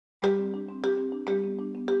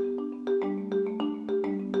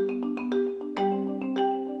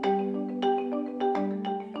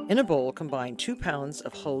In a bowl, combine 2 pounds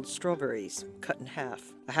of hulled strawberries, cut in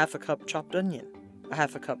half, a half a cup chopped onion, a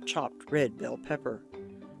half a cup chopped red bell pepper,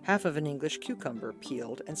 half of an English cucumber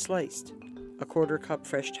peeled and sliced, a quarter cup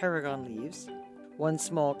fresh tarragon leaves, 1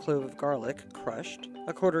 small clove of garlic crushed,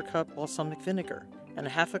 a quarter cup balsamic vinegar, and a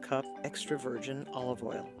half a cup extra virgin olive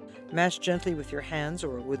oil. Mash gently with your hands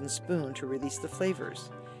or a wooden spoon to release the flavors,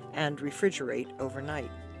 and refrigerate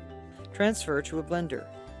overnight. Transfer to a blender.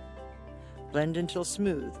 Blend until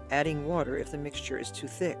smooth, adding water if the mixture is too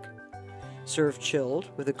thick. Serve chilled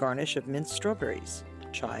with a garnish of minced strawberries,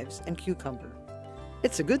 chives, and cucumber.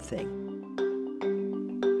 It's a good thing.